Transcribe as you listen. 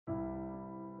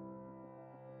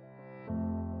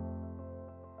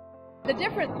The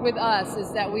difference with us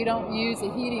is that we don't use a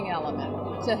heating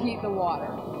element to heat the water,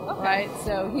 right?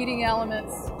 So heating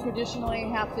elements traditionally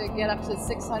have to get up to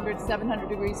 600, 700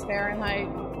 degrees Fahrenheit,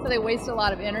 so they waste a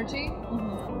lot of energy.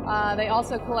 They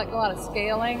also collect a lot of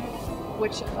scaling,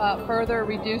 which further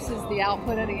reduces the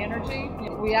output of the energy.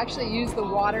 We actually use the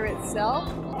water itself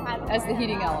as the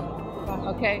heating element.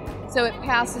 Okay, so it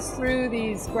passes through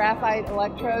these graphite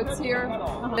electrodes here.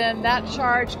 Then that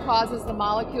charge causes the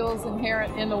molecules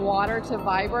inherent in the water to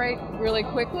vibrate really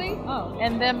quickly.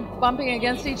 And then bumping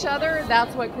against each other,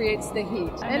 that's what creates the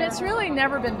heat. And it's really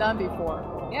never been done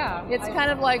before. Yeah. It's kind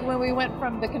of like when we went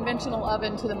from the conventional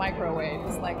oven to the microwave.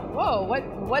 It's like, whoa,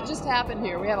 what just happened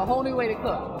here? We have a whole new way to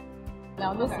cook.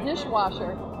 Now this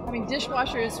dishwasher,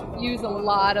 dishwashers use a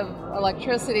lot of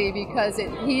electricity because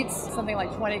it heats something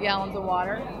like 20 gallons of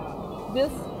water.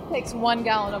 This takes 1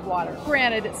 gallon of water.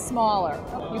 Granted, it's smaller.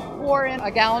 You pour in a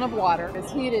gallon of water.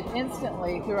 It's heated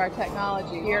instantly through our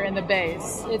technology here in the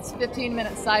base. It's a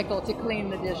 15-minute cycle to clean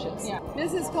the dishes.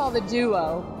 This is called the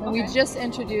Duo, and we just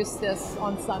introduced this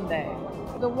on Sunday.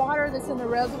 The water that's in the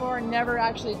reservoir never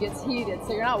actually gets heated,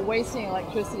 so you're not wasting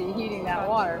electricity heating that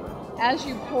water. As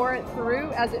you pour it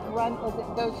through, as it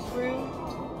goes through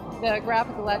the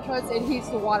graphic electrodes, it heats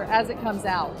the water as it comes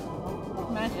out.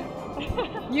 Magic.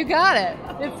 You got it.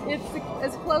 It's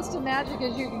as close to magic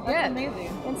as you can get. That's amazing.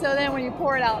 And so then when you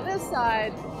pour it out this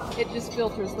side, it just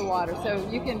filters the water. So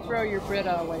you can throw your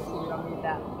Brita away, so you don't need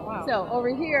that. Wow. So over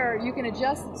here, you can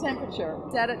adjust the temperature,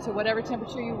 set it to whatever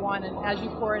temperature you want, and as you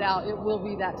pour it out, it will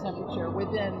be that temperature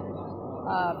within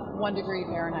 1 degree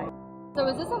Fahrenheit. So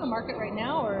is this on the market right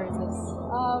now, or is this?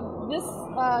 This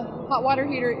hot water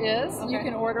heater is. You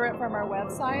can order it from our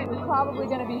website. We're probably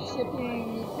going to be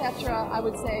shipping Tetra, I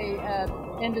would say,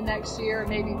 into next year,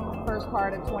 maybe first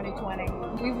part of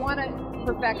 2020. We want to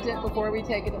perfect it before we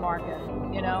take it to market,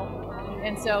 you know?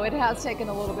 And so it has taken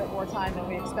a little bit more time than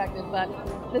we expected, but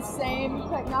the same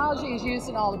technology is used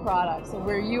in all the products. So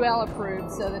we're UL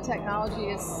approved, so the technology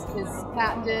is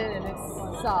patented and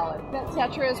it's solid. That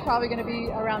Tetra is probably going to be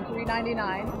around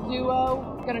 $399.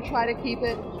 Duo, going to try to keep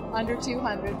it under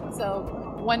 $200,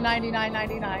 so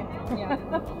 $199.99.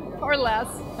 Yeah. Or less.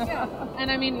 Yeah.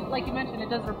 And I mean, like you mentioned, it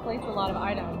does replace a lot of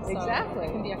items. So exactly.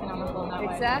 It can be economical in that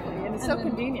way. Exactly. And it's so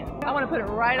convenient. I want to put it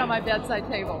right on my bedside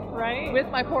table. Right? With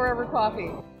my pour-over coffee.